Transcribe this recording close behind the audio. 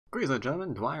Greetings, ladies and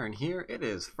gentlemen, dwyrin here. It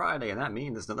is Friday, and that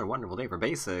means it's another wonderful day for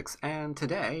basics. And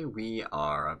today we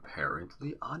are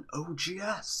apparently on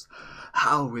OGS.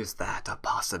 How is that a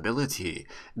possibility?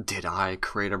 Did I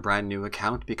create a brand new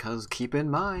account? Because keep in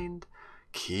mind,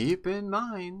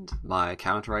 my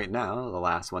account right now, the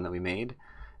last one that we made,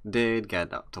 did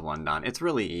get up to 1 don. It's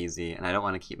really easy, and I don't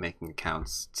want to keep making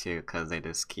accounts too, because they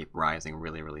just keep rising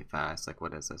really fast. Like,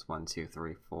 what is this? 1, 2,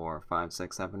 3, 4, 5,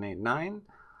 6, 7, 8, 9?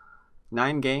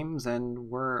 9 games, and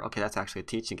we're okay. That's actually a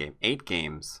teaching game. 8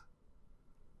 games.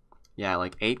 Yeah,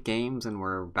 like 8 games, and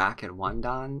we're back at 1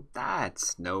 don.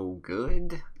 That's no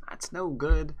good. That's no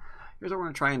good. Here's what we're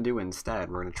gonna try and do instead.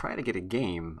 We're gonna try to get a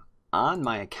game on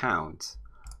my account,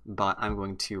 but I'm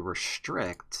going to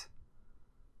restrict.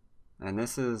 And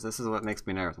this is what makes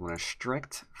me nervous. I'm going to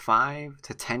restrict 5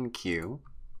 to 10Q,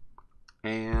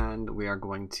 and we are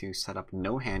going to set up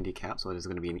no handicap, so it is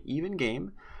going to be an even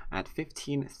game at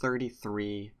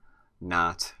 1533,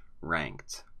 not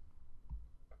ranked.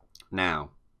 Now,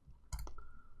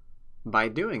 by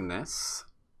doing this,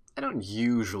 I don't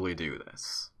usually do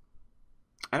this.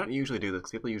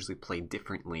 Because people usually play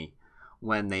differently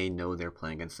when they know they're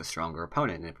playing against a stronger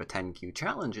opponent. And if a 10Q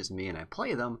challenges me and I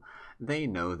play them, they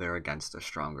know they're against a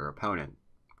stronger opponent,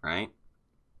 right?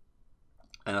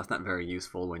 And that's not very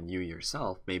useful when you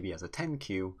yourself, maybe as a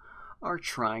 10Q, are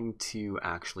trying to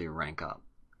actually rank up.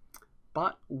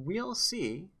 But we'll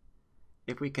see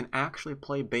if we can actually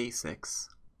play basics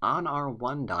on our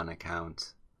 1 don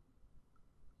account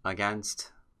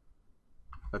against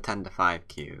the 10 to 5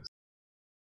 Qs.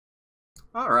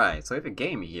 Alright, so we have a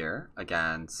game here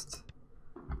against,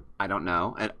 I don't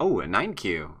know, a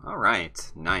 9Q.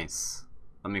 Alright, nice.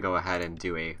 Let me go ahead and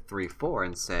do a 3-4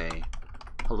 and say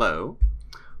hello.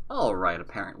 Alright,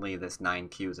 apparently this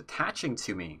 9Q is attaching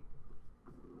to me.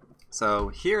 So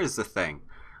here's the thing.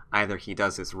 Either he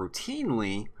does this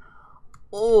routinely,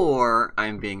 or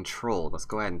I'm being trolled. Let's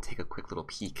go ahead and take a quick little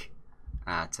peek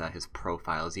at his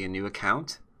profile. Is he a new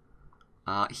account?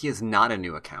 He is not a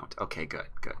new account. Okay, good.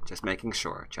 Just making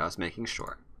sure.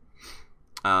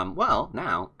 Well,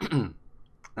 now, now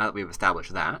that we've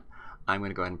established that, I'm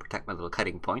going to go ahead and protect my little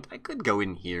cutting point. I could go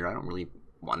in here. I don't really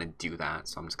want to do that,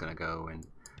 so I'm just going to go and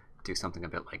do something a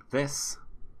bit like this.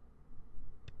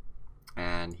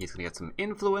 And he's going to get some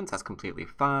influence. That's completely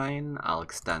fine. I'll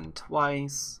extend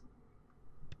twice.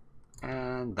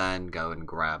 And then go and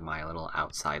grab my little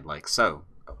outside like so.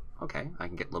 Okay, I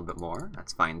can get a little bit more.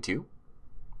 That's fine too.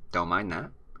 Don't mind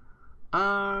that.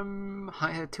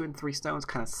 I had 2 and 3 stones.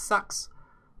 Kind of sucks.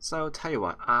 So tell you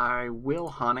what, I will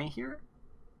Hane here,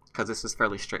 because this is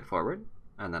fairly straightforward.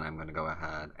 And then I'm going to go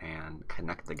ahead and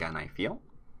connect again, I feel.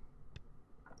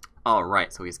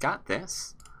 Alright, so he's got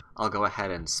this. I'll go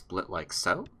ahead and split like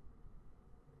so.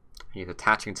 He's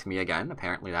attaching to me again.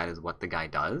 Apparently that is what the guy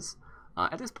does.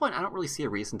 At this point, I don't really see a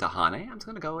reason to Hane. I'm just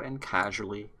going to go and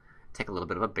casually take a little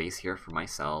bit of a base here for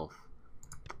myself.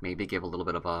 Maybe give a little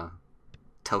bit of a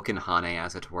token Hane,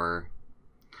 as it were.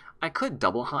 I could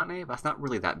double Hane, but that's not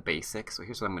really that basic. So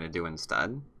here's what I'm going to do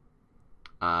instead.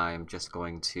 I'm just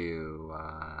going to...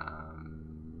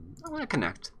 I'm going to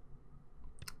connect.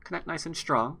 Connect nice and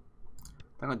strong.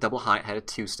 I'm going to double height head of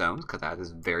 2 stones, because that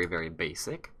is very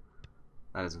basic.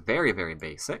 That is very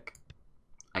basic.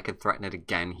 I could threaten it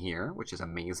again here, which is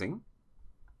amazing.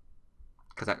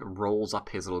 Because that rolls up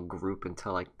his little group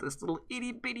into like this little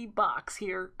itty bitty box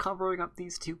here, covering up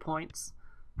these 2 points.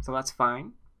 So that's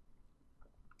fine.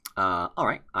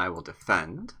 Alright, I will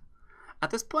defend. At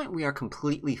this point we are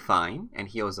completely fine, and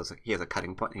he has a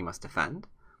cutting point and he must defend.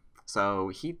 So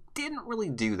he didn't really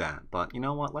do that, but you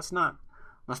know what, let's not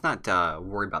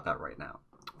worry about that right now.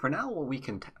 For now, what we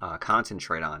can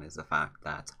concentrate on is the fact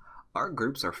that our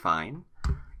groups are fine.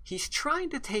 He's trying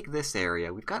to take this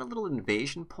area. We've got a little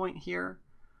invasion point here,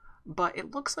 but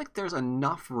it looks like there's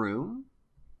enough room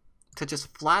to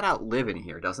just flat out live in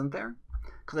here, doesn't there?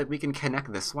 Because like, we can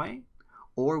connect this way,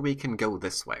 or we can go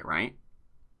this way, right?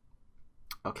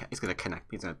 Okay, he's going to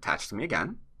connect. He's going to attach to me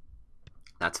again.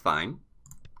 That's fine.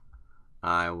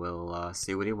 I will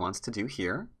see what he wants to do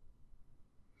here.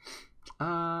 Because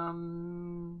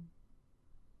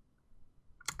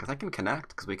I can connect,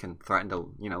 because we can threaten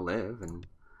to, you know, live, and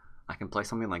I can play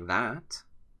something like that,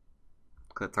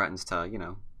 because it threatens to, you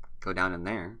know, go down in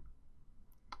there.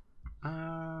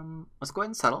 Let's go ahead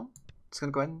and settle. Just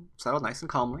gonna go ahead and settle nice and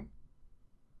calmly.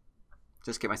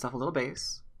 Just get myself a little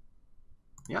base.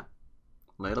 Yep,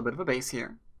 a little bit of a base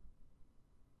here.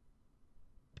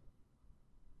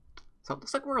 So it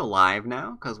looks like we're alive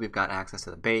now, because we've got access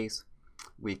to the base.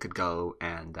 We could go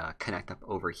and connect up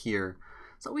over here.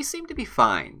 So we seem to be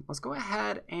fine. Let's go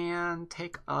ahead and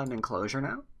take an enclosure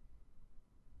now.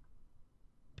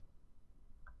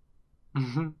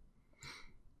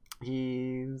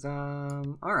 He's,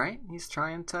 alright. He's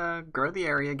trying to grow the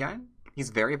area again. He's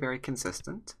very, very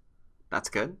consistent. That's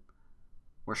good.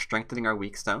 We're strengthening our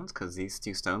weak stones because these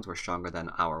two stones were stronger than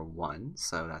our one,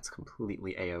 so that's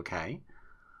completely a-okay.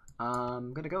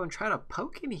 I'm gonna go and try to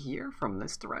poke in here from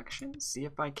this direction, see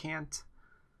if I can't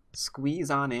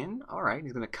squeeze on in. Alright,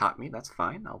 he's gonna cut me, that's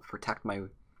fine. I'll protect my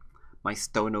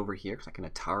stone over here because I can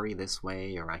Atari this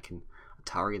way, or I can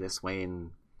Atari this way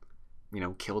and, you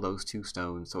know, kill those two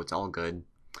stones, so it's all good.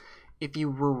 If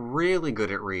you were really good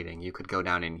at reading, you could go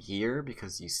down in here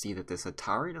because you see that this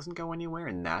Atari doesn't go anywhere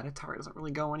and that Atari doesn't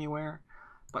really go anywhere.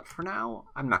 But for now,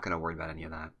 I'm not going to worry about any of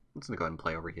that. I'm just going to go ahead and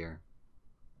play over here.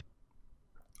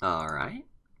 Alright.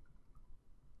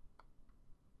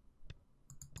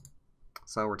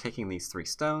 So we're taking these three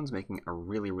stones, making a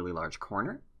really, really large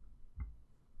corner.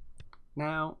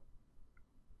 Now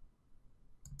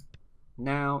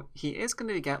he is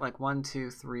going to get like 1, 2,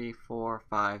 3, 4,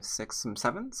 5, 6,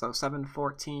 7. So 7,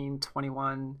 14,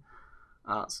 21.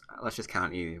 Let's just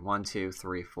count easy. 1, 2,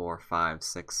 3, 4, 5,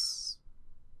 6,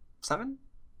 7.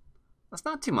 That's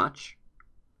not too much.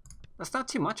 That's not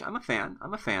too much. I'm a fan.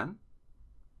 I'm a fan.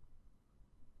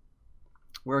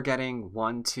 We're getting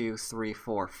 1, 2, 3,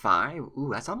 4, 5. Ooh,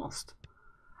 that's almost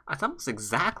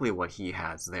exactly what he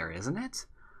has there, isn't it?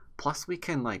 Plus we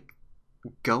can like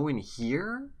go in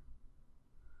here.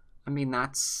 I mean,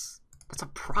 that's a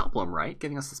problem, right?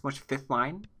 Giving us this much fifth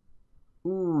line.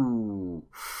 Ooh.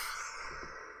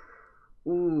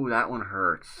 Ooh, that one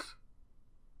hurts.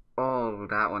 Oh,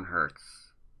 that one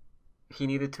hurts. He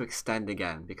needed to extend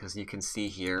again because you can see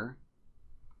here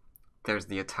there's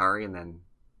the Atari and then,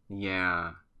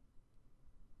 yeah.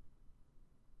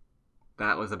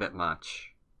 That was a bit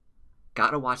much.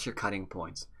 Gotta watch your cutting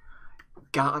points.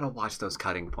 Gotta watch those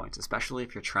cutting points, especially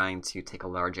if you're trying to take a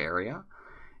large area.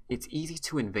 It's easy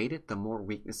to invade it the more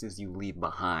weaknesses you leave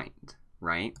behind,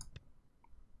 right?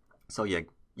 So you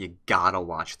gotta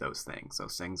watch those things.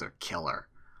 Those things are killer.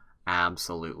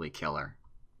 Absolutely killer.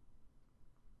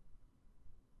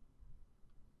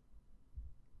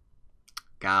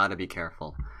 Gotta be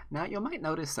careful. Now you might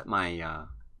notice that my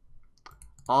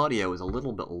audio is a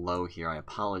little bit low here. I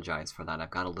apologize for that. I've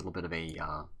got a little bit of a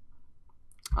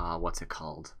what's it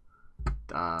called?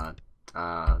 A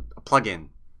plugin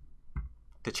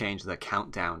to change the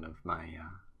countdown of my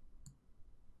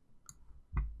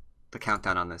the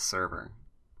countdown on this server.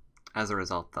 As a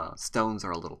result, the stones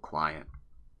are a little quiet.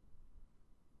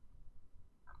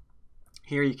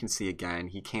 Here you can see again,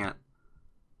 he can't.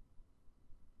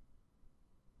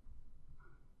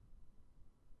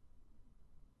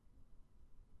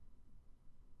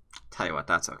 Tell you what,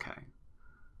 that's okay.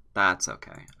 That's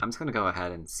okay. I'm just gonna go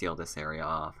ahead and seal this area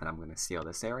off, and I'm gonna seal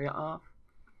this area off,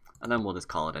 and then we'll just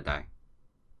call it a day.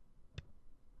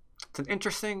 It's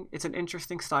an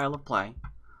interesting style of play.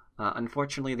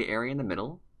 Unfortunately, the area in the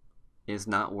middle is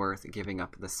not worth giving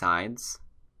up the sides,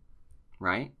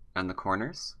 right, and the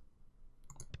corners,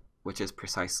 which is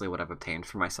precisely what I've obtained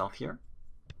for myself here.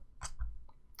 I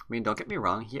mean, don't get me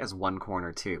wrong, he has one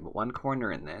corner too, but one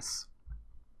corner in this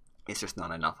is just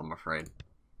not enough, I'm afraid.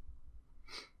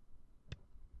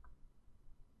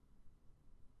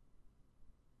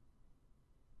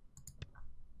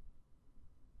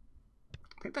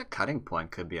 I think that cutting point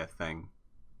could be a thing.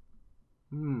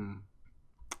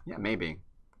 Yeah, maybe.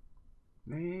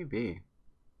 Maybe.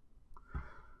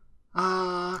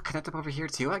 Connect up over here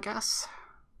too, I guess?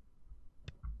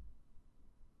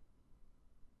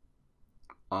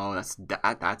 Oh,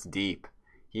 that's deep.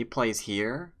 He plays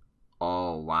here?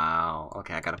 Oh, wow.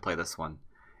 Okay, I gotta play this one.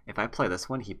 If I play this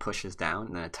one, he pushes down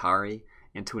and then Atari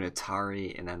into an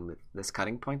Atari, and then with this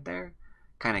cutting point there,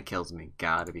 kind of kills me.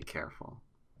 Gotta be careful.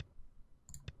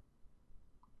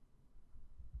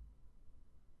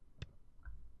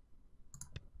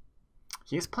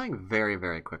 He is playing very,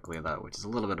 very quickly, though, which is a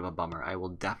little bit of a bummer. I will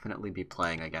definitely be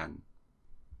playing again.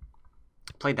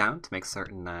 Play down to make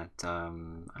certain that, I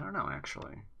don't know,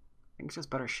 actually. I think it's just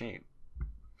better shape.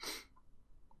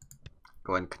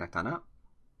 Go ahead and connect on up.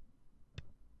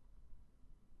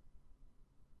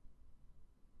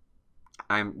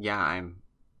 I'm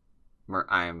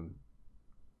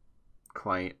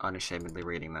quite unashamedly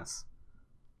reading this.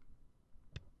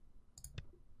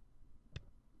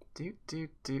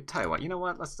 Tell you what, you know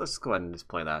what? Let's go ahead and just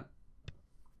play that.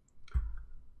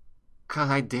 Cause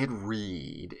I did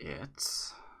read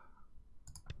it.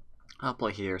 I'll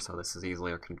play here, so this is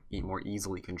easily or more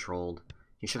easily controlled.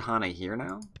 He should Hana here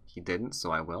now. He didn't,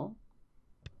 so I will.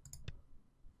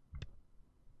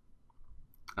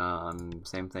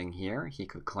 Same thing here. He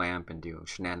could clamp and do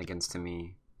shenanigans to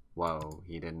me. Whoa,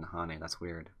 he didn't Hane. That's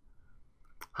weird.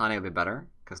 Hane would be better,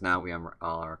 because now we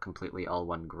are completely all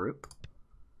one group.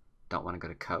 Don't want to go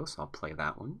to Ko, so I'll play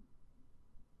that one.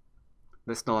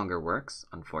 This no longer works,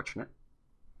 unfortunate.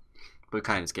 But we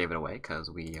kind of just gave it away, because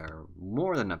we are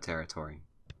more than enough territory.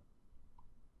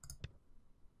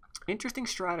 Interesting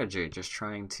strategy, just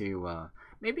trying to,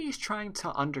 maybe he's trying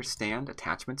to understand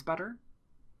attachments better.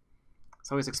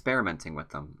 So he's experimenting with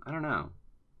them. I don't know.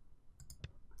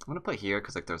 I'm going to play here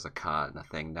because like there's a cut and a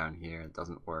thing down here. It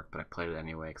doesn't work, but I played it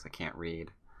anyway because I can't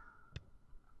read.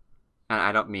 And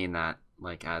I don't mean that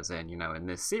like as in, you know, in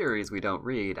this series we don't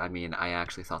read. I mean, I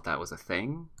actually thought that was a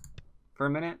thing for a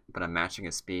minute, but I'm matching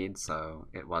his speed, so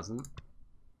it wasn't.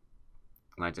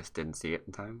 And I just didn't see it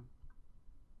in time.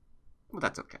 But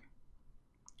that's okay.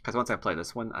 Because once I play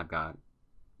this one, I've got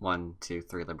 1, 2,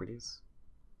 3 liberties.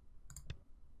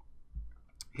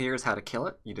 Here's how to kill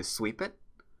it. You just sweep it.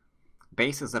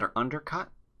 Bases that are undercut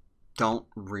don't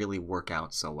really work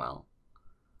out so well.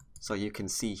 So you can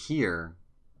see here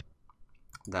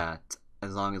that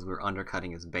as long as we're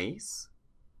undercutting his base,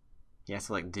 he has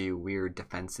to like do weird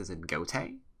defenses in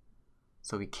Gote,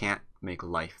 so we can't make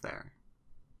life there.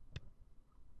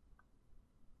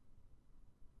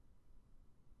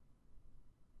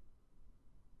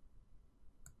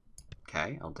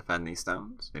 Okay, I'll defend these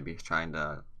stones. Maybe he's trying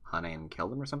to Hane and kill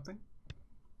them or something.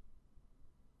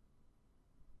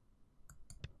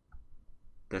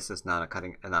 This is not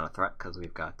a threat because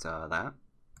we've got that.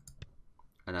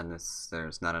 And then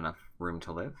there's not enough room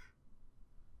to live.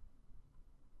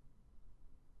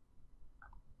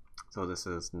 So this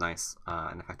is nice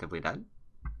and effectively dead.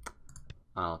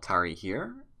 I'll Tari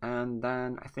here, and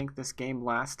then I think this game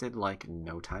lasted like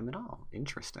no time at all.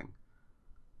 Interesting.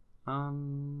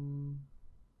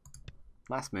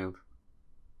 Last move.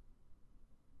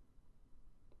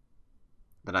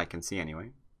 That I can see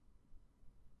anyway.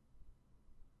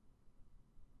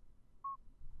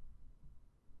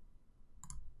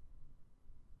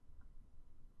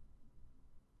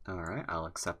 Alright, I'll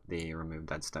accept the remove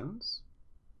dead stones.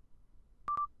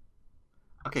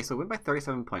 Okay, so we win by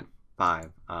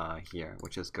 37.5 here,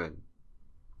 which is good.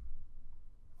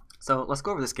 So let's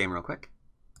go over this game real quick.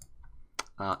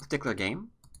 This particular game,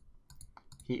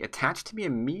 he attached to me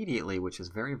immediately, which is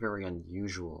very, very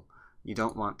unusual. You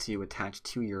don't want to attach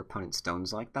to your opponent's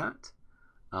stones like that.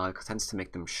 It tends to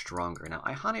make them stronger. Now,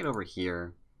 I Hane'd over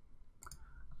here.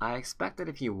 I expect that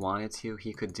if he wanted to,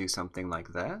 he could do something like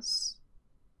this.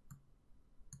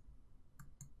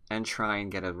 And try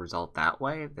and get a result that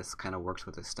way. This kind of works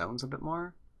with the stones a bit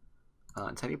more.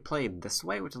 Instead he played this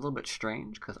way, which is a little bit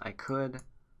strange, because I could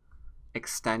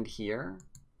extend here.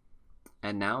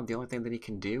 And now the only thing that he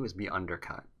can do is be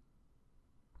undercut.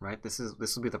 Right? This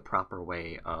will be the proper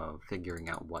way of figuring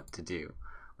out what to do.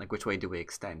 Like, which way do we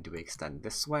extend? Do we extend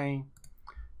this way?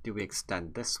 Do we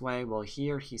extend this way? Well,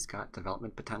 here he's got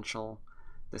development potential.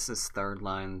 This is third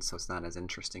line, so it's not as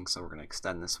interesting, so we're going to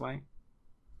extend this way.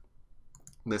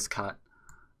 This cut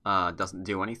doesn't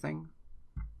do anything.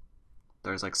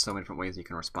 There's like so many different ways you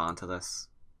can respond to this.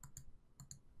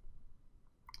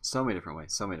 So many different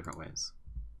ways, so many different ways.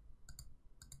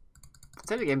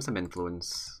 Instead he gave him some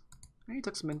influence. And he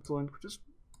took some influence, which is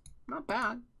not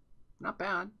bad. Not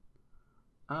bad.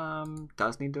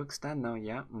 Does need to extend though,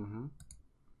 yeah.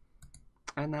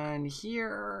 And then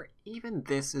here, even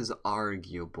this is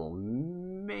arguable.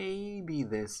 Maybe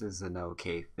this is an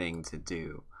okay thing to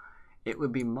do. It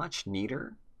would be much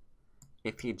neater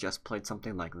if he just played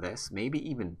something like this. Maybe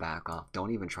even back off.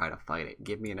 Don't even try to fight it.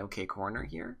 Give me an okay corner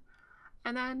here.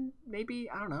 And then maybe,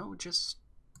 I don't know, just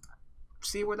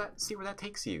see where that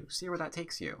takes you. See where that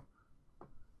takes you.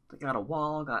 Got a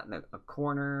wall, got a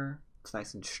corner. It's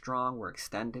nice and strong. We're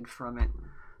extended from it.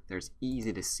 There's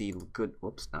easy to see good,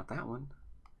 whoops, not that one.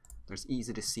 There's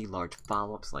easy to see large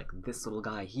follow-ups like this little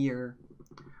guy here.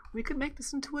 We could make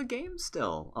this into a game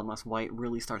still, unless white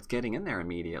really starts getting in there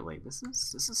immediately. This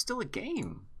is still a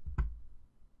game.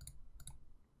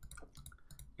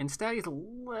 Instead, he's a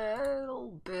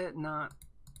little bit not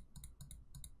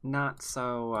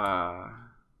so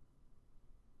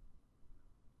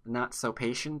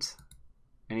patient,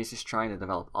 and he's just trying to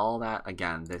develop all that.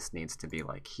 Again, this needs to be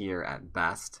like here at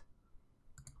best,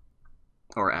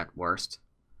 or at worst.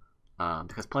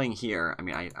 Because playing here, I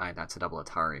mean, that's a double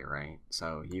Atari, right?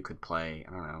 So you could play,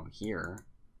 I don't know, here.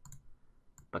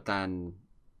 But then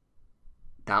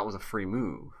that was a free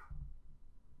move.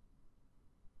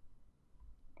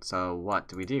 So what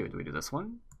do we do? Do we do this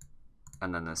one?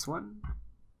 And then this one?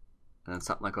 And then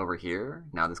something like over here?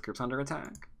 Now this group's under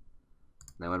attack.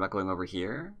 Then what about going over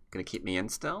here? Gonna keep me in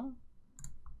still?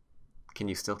 Can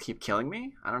you still keep killing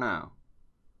me? I don't know.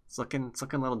 It's looking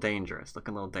a little dangerous.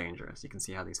 Looking a little dangerous. You can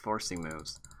see how these forcing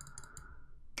moves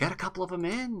get a couple of them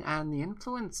in, and the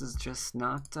influence is just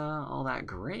not all that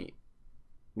great.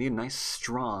 Need a nice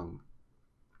strong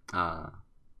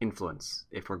influence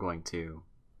if we're going to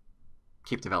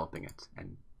keep developing it,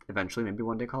 and eventually maybe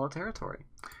one day call it territory.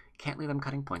 Can't leave them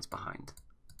cutting points behind.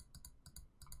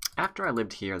 After I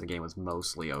lived here, the game was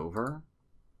mostly over.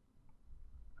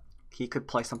 He could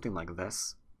play something like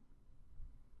this,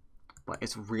 but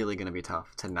it's really going to be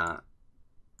tough to not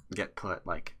get put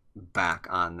like back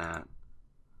on that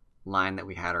line that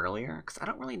we had earlier, because I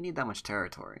don't really need that much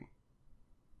territory.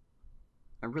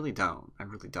 I really don't. I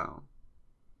really don't.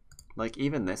 Like,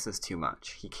 even this is too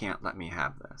much. He can't let me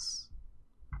have this.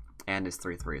 And his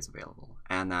 3-3 is available.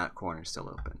 And that corner is still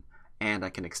open. And I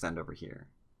can extend over here.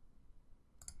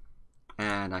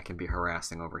 And I can be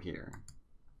harassing over here.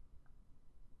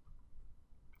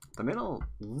 The middle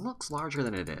looks larger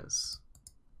than it is.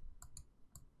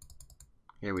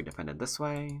 Here we defended this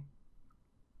way.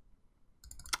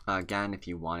 Again, if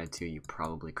you wanted to, you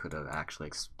probably could have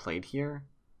actually played here.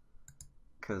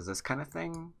 Because this kind of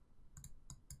thing...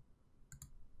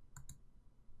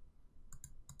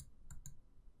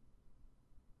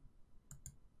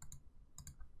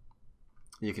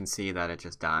 you can see that it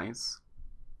just dies.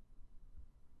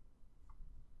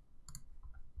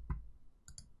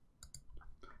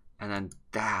 And then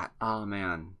that, oh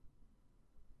man.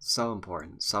 So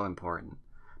important, so important.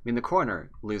 I mean, the corner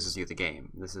loses you the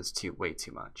game. This is way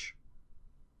too much.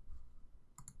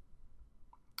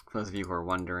 For those of you who are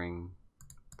wondering,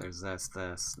 there's this,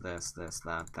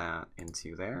 that,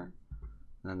 into there.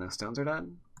 And then those stones are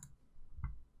dead.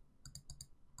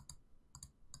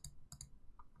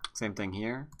 Same thing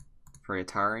here.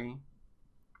 Furiatari.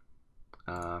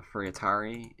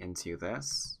 Furiatari into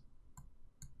this.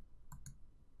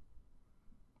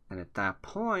 And at that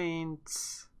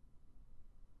point,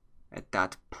 it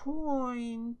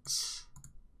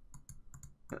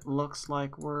looks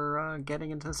like we're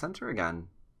getting into the center again.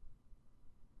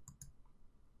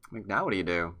 Like, now what do you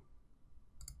do?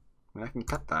 I mean, I can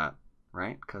cut that,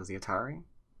 right? Because the Atari.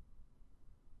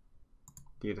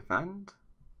 Do you defend?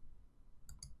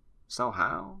 So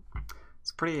how?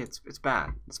 It's pretty, it's bad.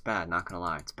 It's bad, not gonna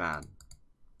lie, it's bad.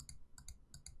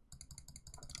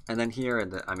 And then here,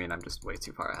 I mean, I'm just way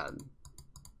too far ahead.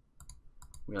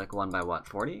 We like won by what,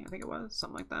 40? I think it was,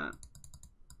 something like that.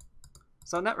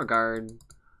 So in that regard,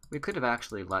 we could have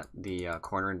actually let the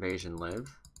corner invasion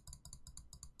live.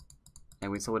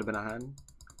 And we still would have been ahead.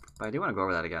 But I do want to go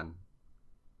over that again.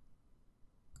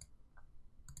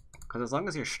 Because as long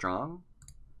as you're strong,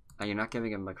 and you're not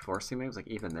giving him like forcing moves, like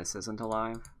even this isn't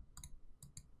alive.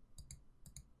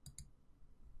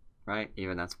 Right?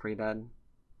 Even that's pretty dead.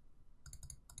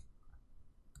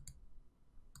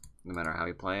 No matter how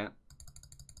you play it.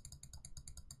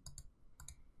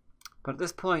 But at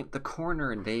this point, the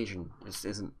corner invasion just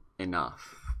isn't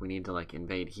enough. We need to like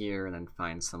invade here and then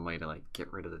find some way to like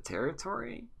get rid of the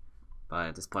territory. But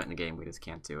at this point in the game, we just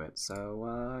can't do it.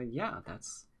 So yeah,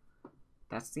 that's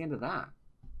the end of that.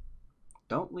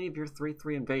 Don't leave your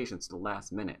 3-3 invasions to the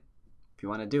last minute. If you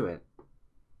want to do it,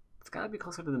 it's got to be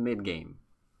closer to the mid game,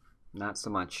 not so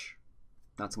much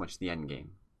the end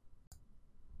game.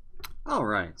 All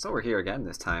right, so we're here again.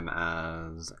 This time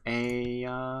as a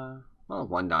well,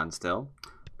 1-don still,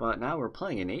 but now we're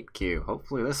playing an 8Q.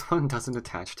 Hopefully this one doesn't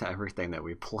attach to everything that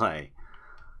we play.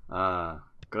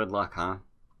 Good luck, huh?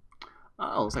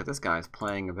 Oh, looks like this guy's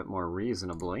playing a bit more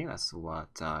reasonably. That's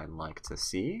what I'd like to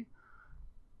see.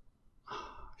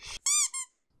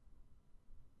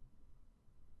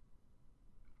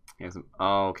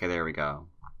 Oh, okay, there we go.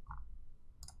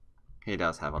 He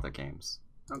does have other games.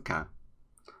 Okay.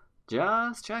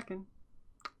 Just checking.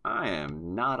 I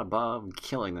am not above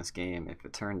killing this game if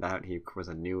it turned out he was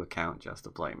a new account just to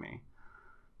play me.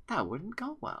 That wouldn't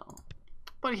go well.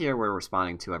 But here we're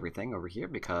responding to everything over here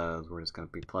because we're just going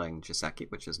to be playing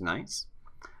Jiseki, which is nice.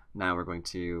 Now we're going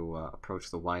to approach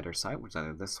the wider side, which is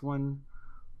either this one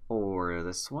or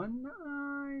this one.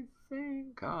 I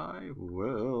think I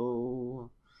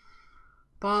will.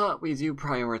 But we do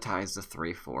prioritize the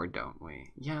 3-4, don't we?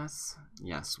 Yes,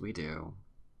 yes we do.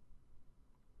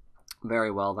 Very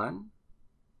well then.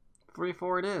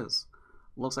 3-4 it is.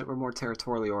 Looks like we're more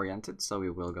territorially oriented, so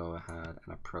we will go ahead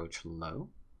and approach low.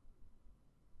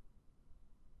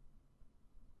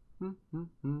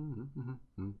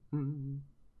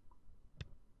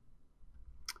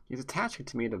 He's attaching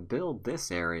to me to build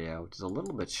this area, which is a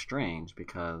little bit strange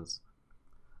because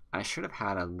I should have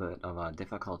had a bit of a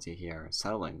difficulty here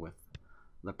settling with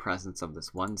the presence of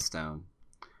this one stone.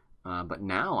 But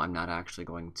now I'm not actually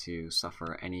going to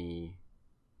suffer any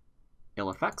ill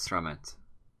effects from it.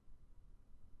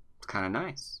 It's kind of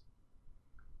nice.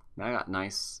 Now I got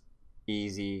nice,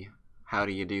 easy, how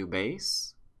do you do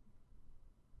base.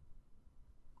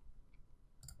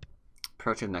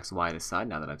 Approaching the next widest side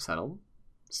now that I've settled.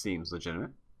 Seems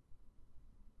legitimate.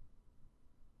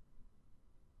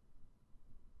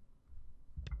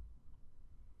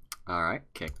 Alright,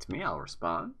 kicked me, I'll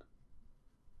respond.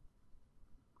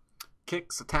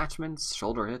 Kicks, attachments,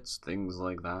 shoulder hits, things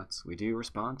like that. We do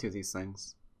respond to these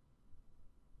things.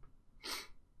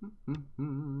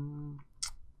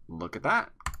 Look at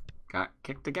that. Got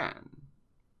kicked again.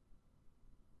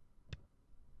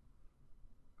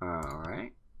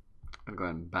 Alright. I'm gonna go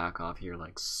ahead and back off here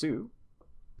like so.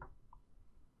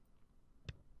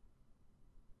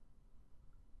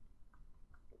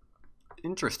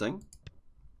 Interesting.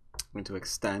 I'm going to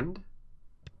extend.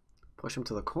 Push him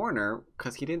to the corner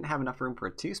because he didn't have enough room for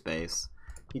a 2-space.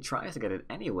 He tries to get it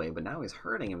anyway, but now he's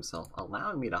hurting himself,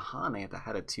 allowing me to Hane at the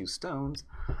head of 2 stones,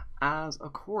 as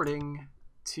according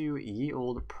to ye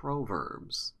old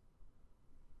proverbs.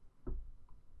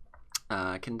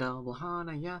 I can double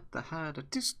Hane at the head of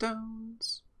 2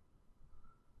 stones.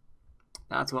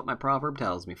 That's what my proverb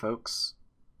tells me, folks.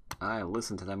 I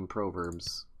listen to them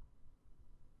proverbs.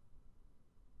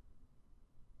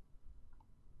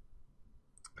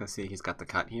 Let's see, he's got the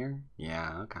cut here.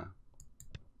 Yeah, okay.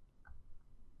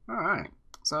 Alright,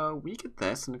 so we get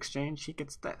this. In exchange, he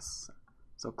gets this.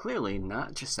 So clearly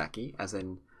not Joseki, as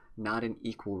in not an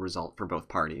equal result for both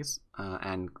parties,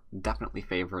 and definitely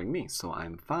favoring me. So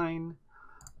I'm fine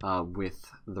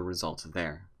with the result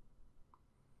there.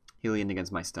 He leaned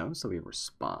against my stone, so we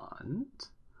respond.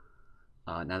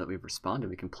 Now that we've responded,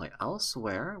 we can play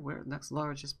elsewhere. Where next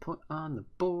largest put on the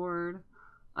board?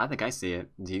 I think I see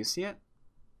it. Do you see it?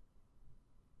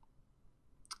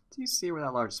 Do you see where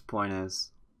that largest point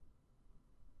is?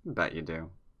 I bet you do.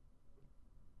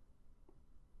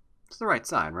 It's the right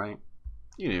side, right?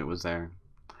 You knew it was there.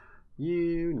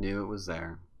 You knew it was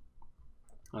there.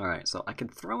 Alright, so I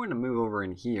could throw in a move over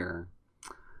in here,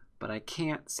 but I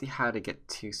can't see how to get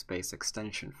 2-space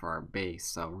extension for our base,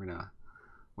 so we're gonna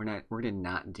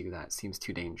not do that. It seems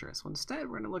too dangerous. Well, instead,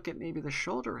 we're gonna look at maybe the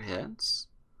shoulder hits.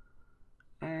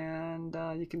 And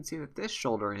you can see that this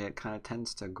shoulder hit kind of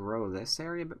tends to grow this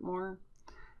area a bit more.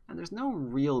 And there's no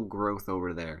real growth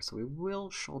over there. So we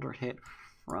will shoulder hit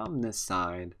from this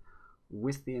side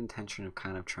with the intention of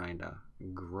kind of trying to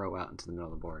grow out into the middle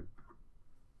of the board.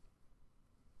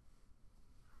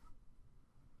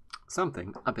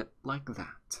 Something a bit like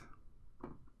that.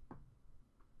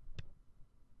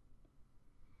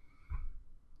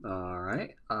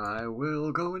 Alright, I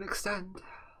will go and extend.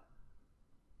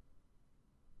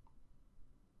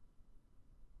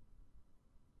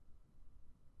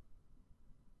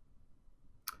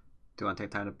 Do want to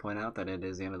take time to point out that it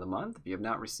is the end of the month. If you have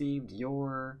not received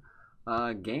your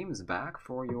games back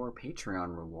for your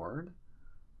Patreon reward,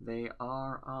 they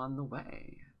are on the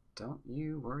way. Don't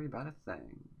you worry about a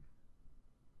thing.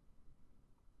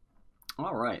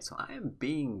 Alright, so I am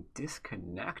being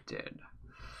disconnected.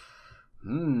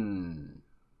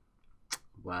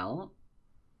 Well,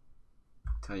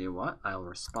 tell you what, I'll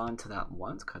respond to that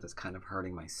once because it's kind of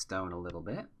hurting my stone a little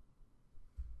bit.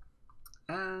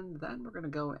 And then we're going to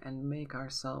go and make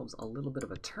ourselves a little bit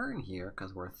of a turn here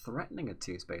because we're threatening a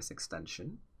 2-space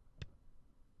extension.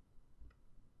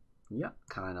 Yep,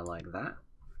 kind of like that.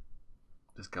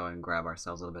 Just go and grab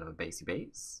ourselves a little bit of a basey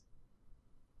base.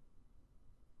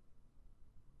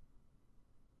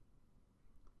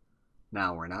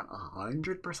 Now we're not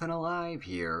 100% alive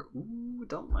here. Ooh,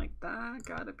 don't like that.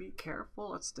 Gotta be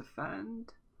careful. Let's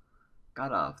defend.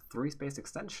 Got a 3-space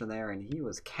extension there and he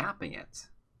was capping it.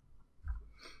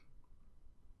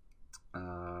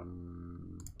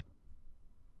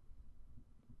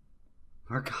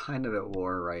 We're kind of at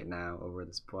war right now over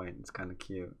this point. It's kind of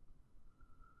cute.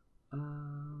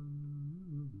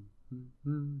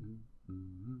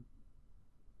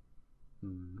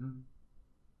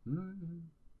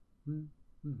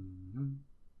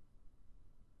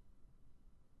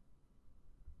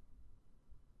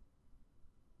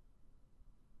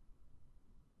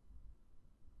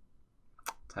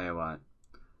 Tell you what,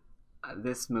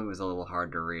 this move is a little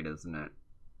hard to read, isn't it?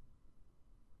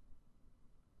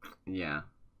 Yeah.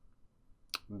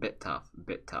 Bit tough,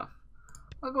 bit tough.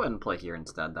 I'll go ahead and play here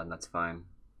instead then, that's fine.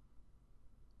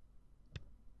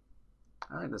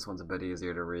 I think this one's a bit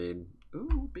easier to read.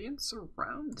 Ooh, being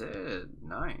surrounded.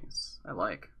 Nice. I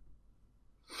like.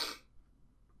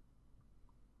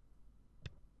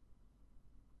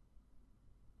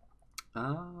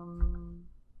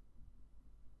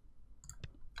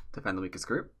 Defend the weakest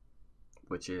group,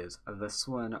 which is this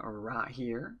one right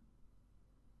here.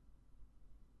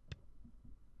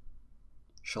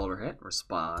 Shoulder hit,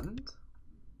 respond.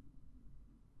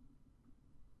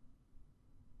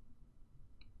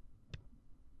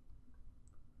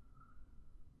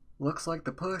 Looks like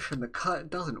the push and the cut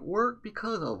doesn't work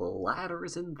because of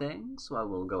ladders and things, so I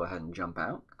will go ahead and jump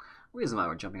out. The reason why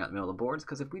we're jumping out in the middle of the board is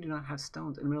because if we do not have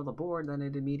stones in the middle of the board, then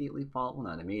it immediately falls, well,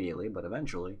 not immediately, but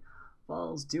eventually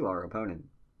falls to our opponent.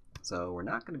 So we're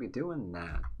not going to be doing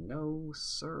that. No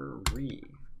sirree.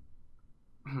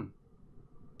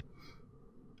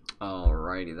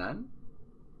 Alrighty then.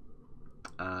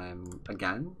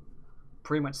 Again,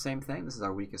 pretty much same thing. This is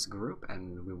our weakest group,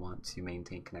 and we want to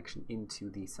maintain connection into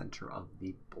the center of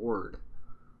the board.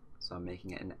 So I'm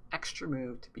making it an extra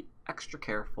move to be extra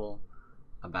careful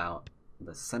about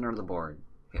the center of the board.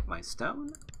 Hit my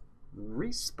stone,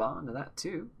 respawn to that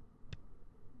too.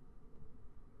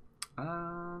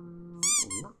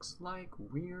 Looks like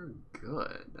we're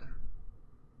good.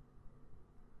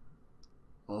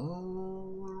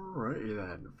 Alrighty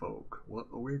then, folk. What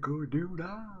are we gonna do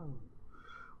now?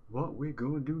 What we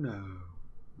gonna do now?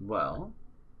 Well,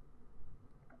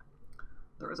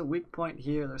 there is a weak point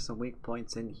here. There's some weak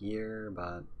points in here,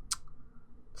 but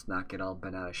let's not get all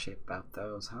bent out of shape about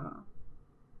those, huh?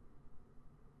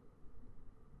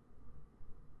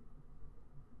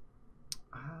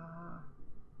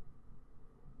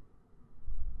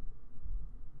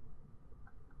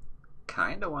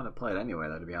 Kinda want to play it anyway,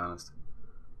 though, to be honest.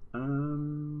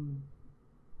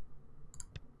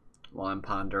 While I'm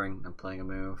pondering, I'm playing a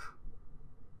move.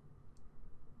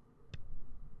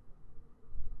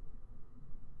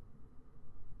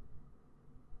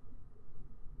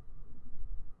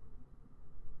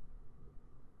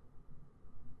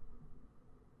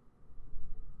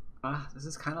 This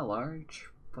is kind of large,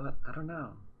 but I don't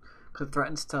know. Because it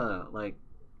threatens to, like,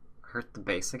 hurt the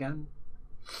base again.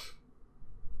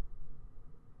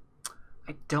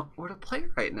 I don't know where to play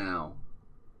right now.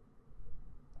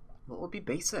 What would be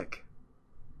basic?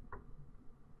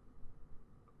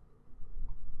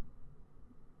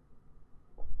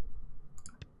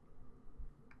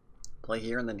 Play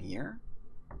here and then here?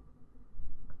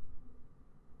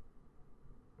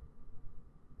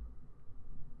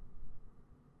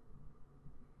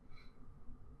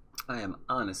 I am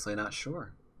honestly not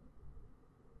sure.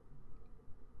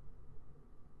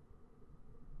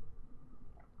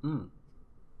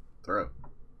 Throw.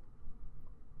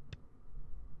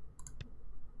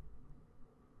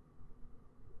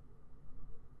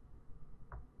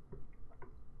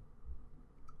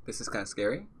 This is kind of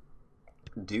scary.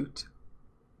 Doot.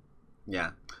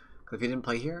 Yeah. Because if you didn't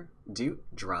play here, Doot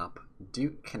drop,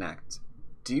 Doot connect.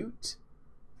 Doot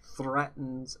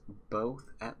threatens both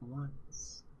at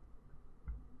once.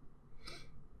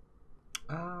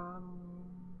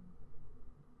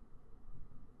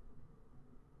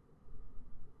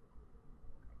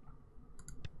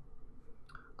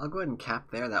 I'll go ahead and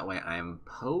cap there. That way I'm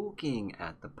poking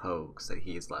at the pokes that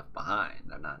he's left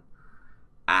behind. I'm not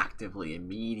actively,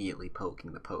 immediately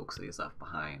poking the pokes that he's left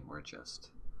behind. We're just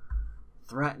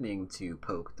threatening to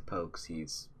poke the pokes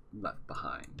he's left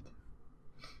behind.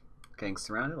 Getting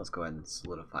surrounded, let's go ahead and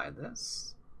solidify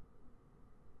this.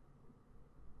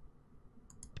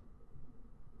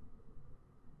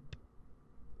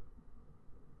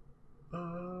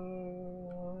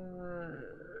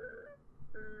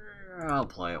 I'll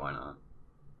play it, why not?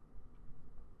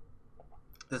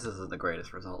 This isn't the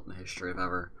greatest result in the history of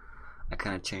ever. I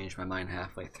kind of changed my mind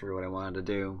halfway through what I wanted to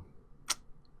do.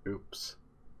 Oops.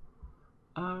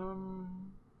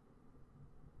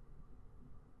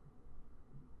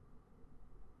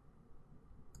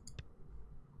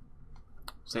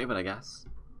 Save it, I guess.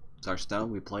 It's our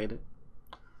stone, we played it.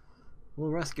 We'll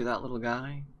rescue that little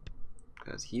guy,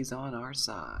 because he's on our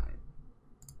side.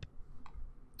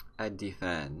 I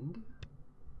defend.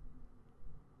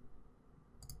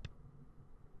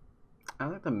 I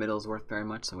don't think the middle's worth very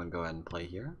much, so I'm going to go ahead and play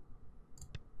here.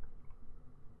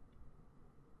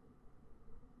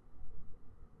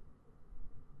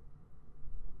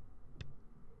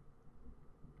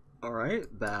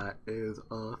 Alright, that is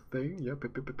a thing. Yep.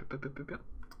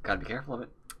 Gotta be careful of it.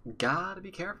 Gotta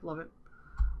be careful of it.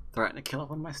 Threaten to kill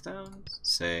one of my stones.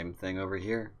 Same thing over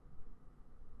here.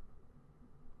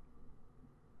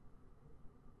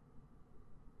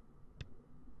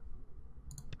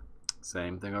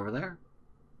 Same thing over there.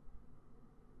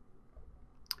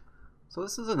 So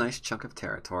this is a nice chunk of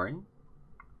territory.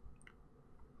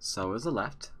 So is the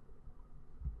left.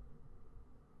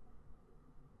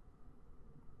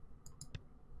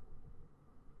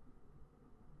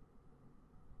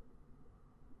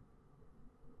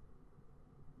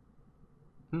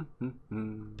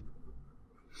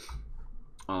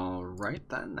 Alrighty Right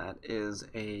then, that is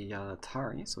a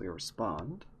Atari, so we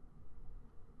respond.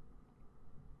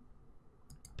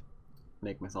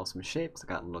 Make myself some shapes. I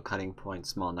got a little cutting point,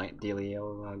 small knight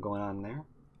dealio going on there.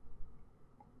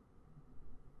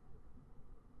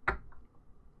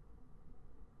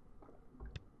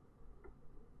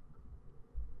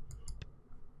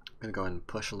 Gonna go ahead and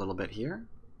push a little bit here.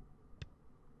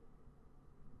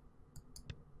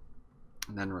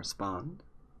 And then respond.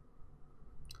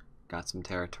 Got some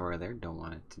territory there, don't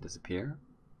want it to disappear.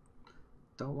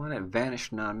 Don't want it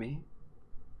vanishing on me.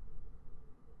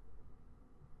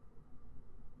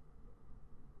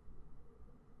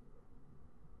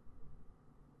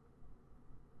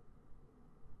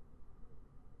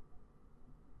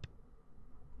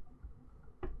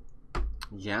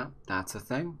 Yeah, that's a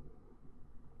thing.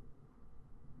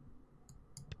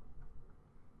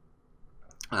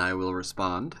 I will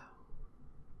respond.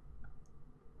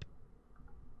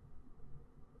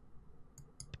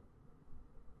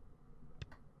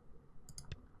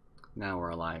 Now we're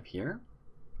alive here.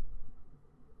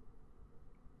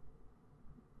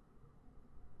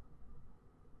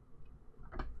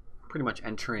 Pretty much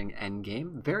entering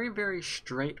endgame. Very, very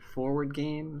straightforward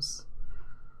games.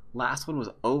 Last one was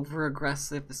over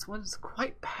aggressive. This one's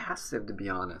quite passive, to be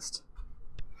honest.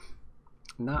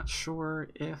 Not sure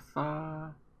if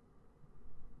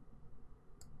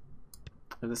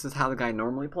this is how the guy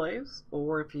normally plays,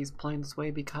 or if he's playing this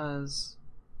way because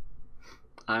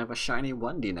I have a shiny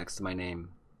 1D next to my name.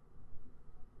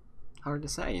 Hard to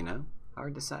say, you know?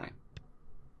 Hard to say.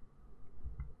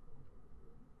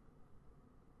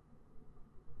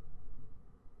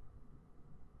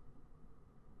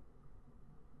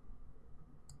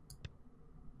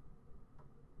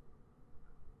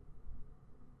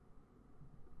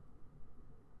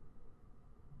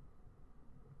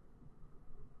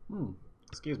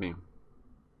 Excuse me.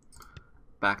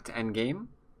 Back to endgame.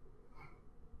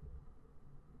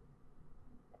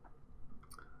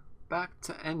 Back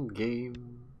to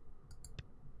endgame.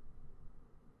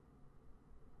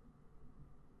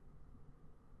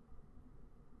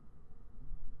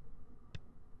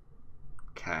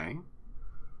 Okay.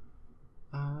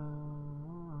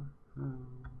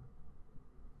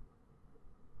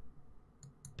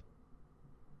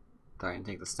 Try and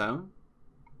take the stone.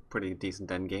 Pretty decent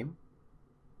endgame.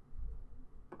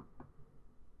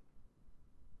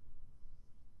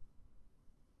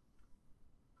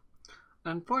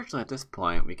 Unfortunately, at this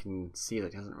point, we can see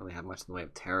that he doesn't really have much in the way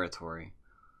of territory.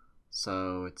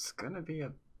 So it's going to be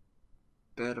a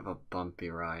bit of a bumpy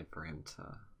ride for him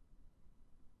to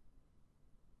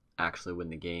actually win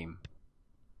the game.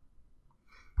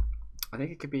 I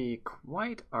think it could be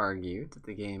quite argued that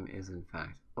the game is in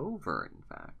fact over, in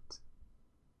fact.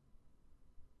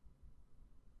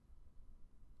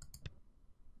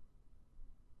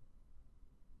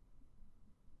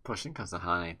 Pushing because the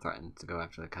Hane threatened to go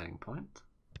after the cutting point.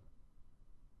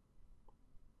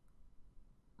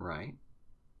 Right.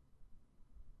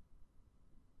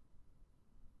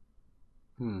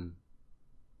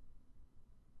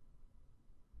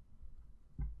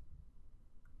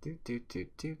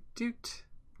 Doot.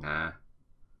 Nah.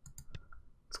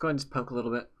 Let's go ahead and just poke a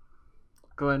little bit.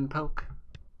 Go ahead and poke.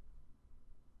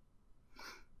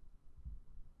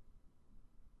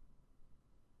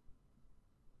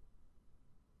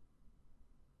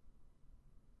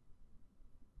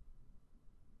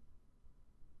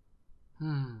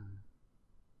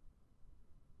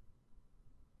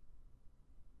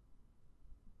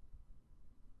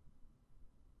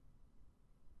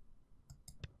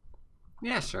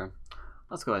 Yeah, sure.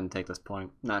 Let's go ahead and take this point.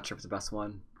 Not sure if it's the best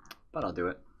one, but I'll do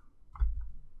it.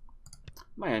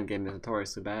 My endgame is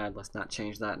notoriously bad. Let's not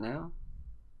change that now.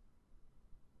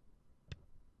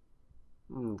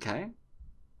 Okay.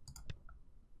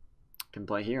 Can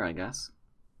play here, I guess.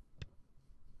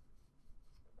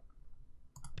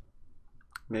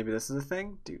 Maybe this is a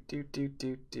thing. Doot.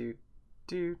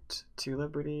 2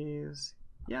 liberties.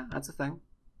 Yeah, that's a thing.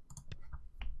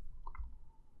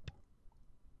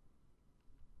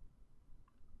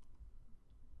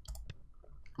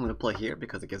 I'm going to play here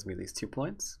because it gives me these 2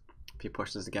 points. If he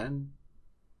pushes again,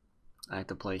 I have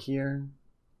to play here.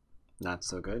 Not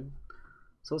so good.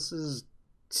 So this is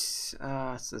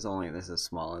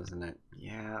small, isn't it?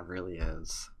 Yeah, it really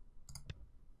is.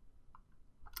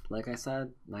 Like I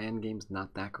said, my endgame's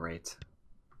not that great.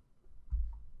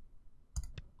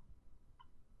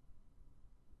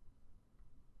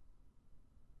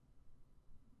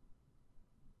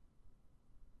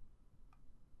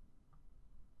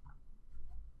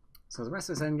 So the rest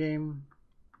of this endgame,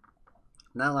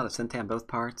 not a lot of Sente on both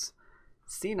parts.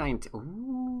 C19.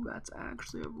 Ooh, that's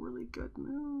actually a really good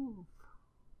move.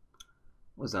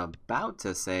 Was about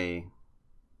to say,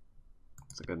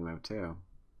 it's a good move too.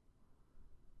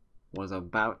 Was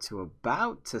about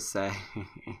to say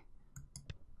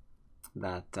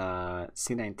that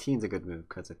c19 is a good move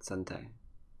because it's Sente.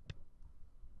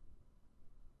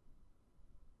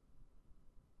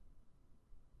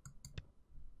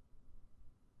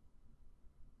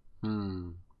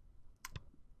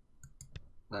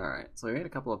 Alright, so we made a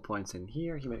couple of points in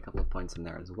here. He made a couple of points in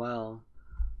there as well.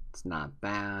 It's not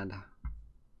bad.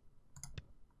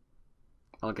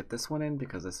 I'll get this one in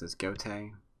because this is Gote.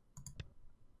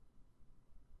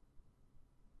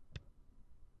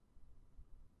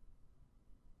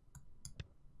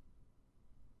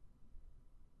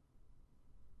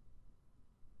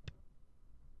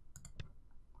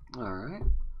 Alright.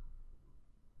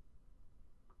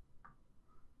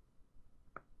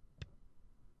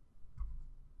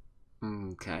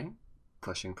 Okay.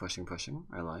 Pushing, pushing, pushing.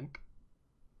 I like.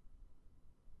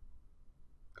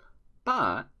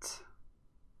 But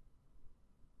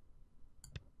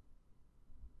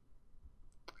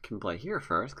I can play here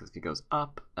first, because if he goes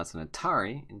up, that's an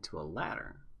Atari into a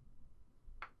ladder.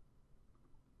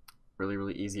 Really,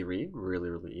 really easy read. Really,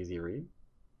 really easy read.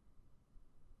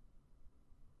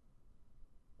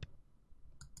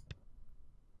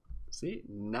 See,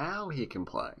 now he can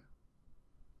play.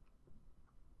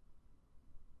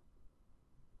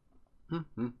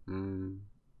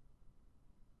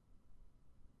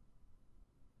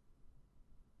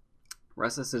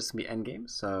 Rest of this is going to be endgame,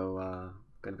 so I'm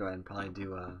going to go ahead and probably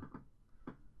do a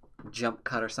jump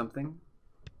cut or something.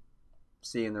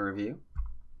 See you in the review.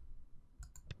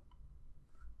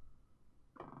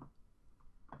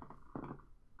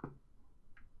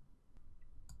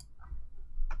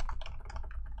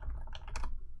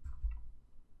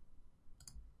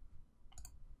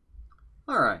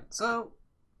 Alright, so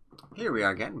here we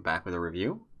are again, back with a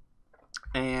review.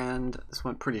 And this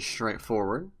went pretty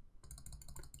straightforward.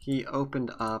 He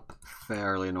opened up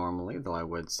fairly normally, though I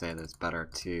would say that it's better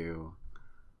to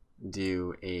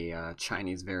do a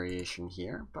Chinese variation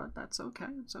here, but that's okay,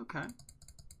 it's okay.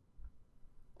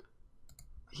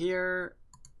 Here,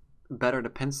 better to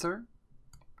pincer,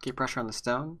 keep pressure on the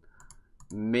stone,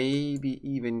 maybe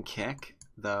even kick,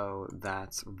 though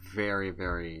that's very,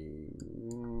 very...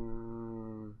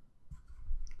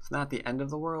 it's not the end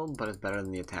of the world, but it's better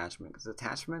than the attachment, because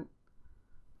attachment...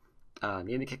 you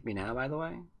need to kick me now, by the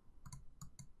way.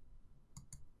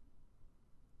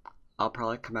 I'll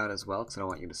probably come out as well because I don't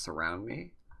want you to surround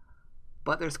me.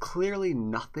 But there's clearly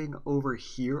nothing over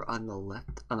here on the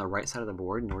left, on the right side of the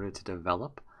board in order to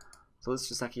develop. So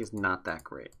this Joseki is not that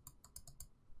great.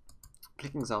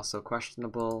 Kicking is also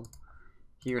questionable.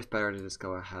 Here it's better to just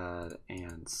go ahead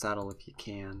and settle if you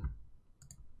can.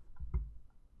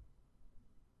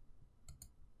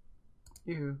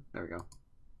 Yoo-hoo, there we go.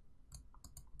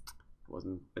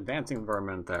 Wasn't advancing for a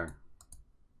minute there.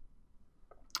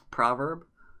 Proverb.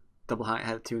 Double height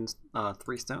had 2 and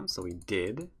 3 stones, so we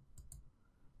did.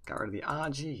 Got rid of the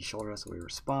Aji, he shouldered us, so we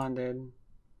responded.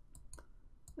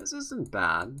 This isn't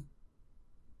bad.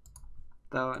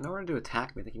 Though, in order to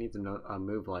attack me, I think you need to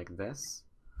move like this.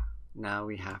 Now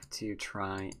we have to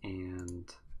try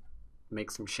and make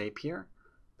some shape here.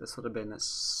 This would have been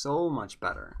so much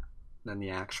better than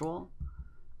the actual.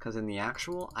 Because in the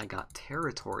actual, I got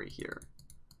territory here.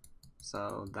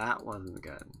 So that wasn't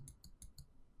good.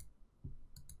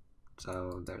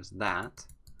 So there's that.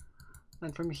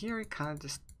 And from here, he kind of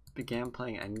just began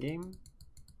playing endgame.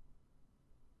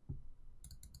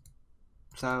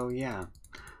 So yeah,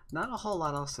 not a whole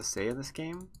lot else to say in this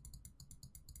game.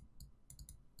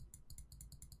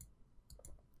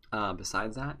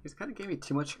 Besides that, he's kind of gave me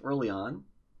too much early on.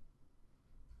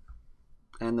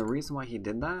 And the reason why he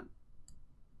did that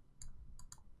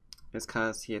is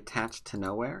because he attached to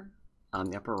nowhere on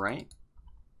the upper right,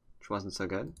 which wasn't so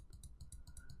good.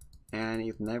 And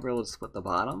he's never able to split the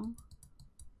bottom.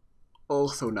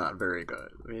 Also not very good.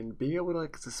 I mean, being able to,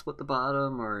 like, to split the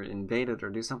bottom or invade it or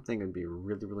do something would be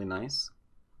really, really nice.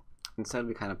 Instead,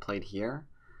 we kind of played here.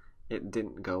 It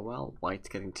didn't go well. White's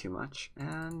getting too much.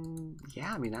 And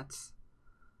yeah, I mean, that's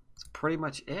pretty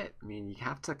much it. I mean, you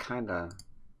have to kind of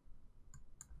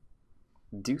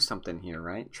do something here,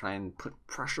 right? Try and put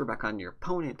pressure back on your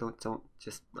opponent. Don't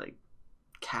just, like,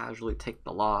 casually take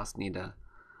the loss. Need to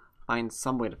find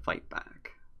some way to fight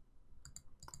back.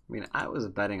 I mean, I was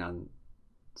betting on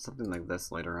something like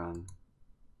this later on.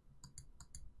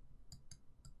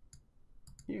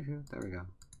 Yoo-hoo, there we go.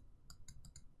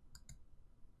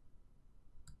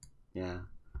 Yeah.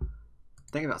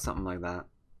 Think about something like that.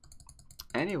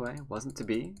 Anyway, wasn't to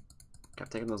be.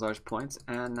 Kept taking those large points,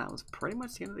 and that was pretty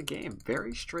much the end of the game.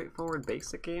 Very straightforward,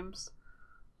 basic games.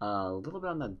 A little bit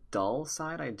on the dull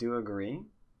side, I do agree.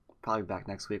 Probably back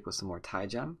next week with some more Tie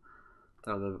Gem.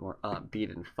 They're a little bit more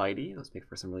upbeat and fighty. Those make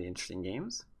for some really interesting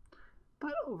games.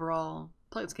 But overall,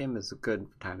 play this game is good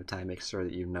from time to time. Make sure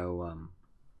that you know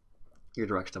your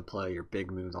direction of play, your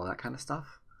big moves, all that kind of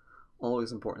stuff.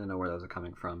 Always important to know where those are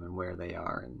coming from and where they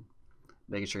are, and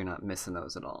making sure you're not missing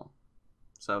those at all.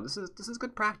 So this is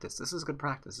good practice. This is good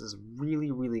practice. This is really,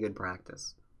 really good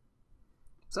practice.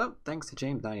 So thanks to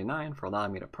James99 for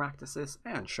allowing me to practice this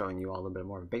and showing you all a little bit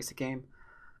more of a basic game.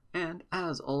 And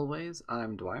as always,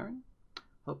 I'm dwyrin.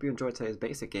 Hope you enjoyed today's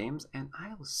basic games, and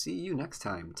I will see you next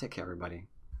time. Take care, everybody.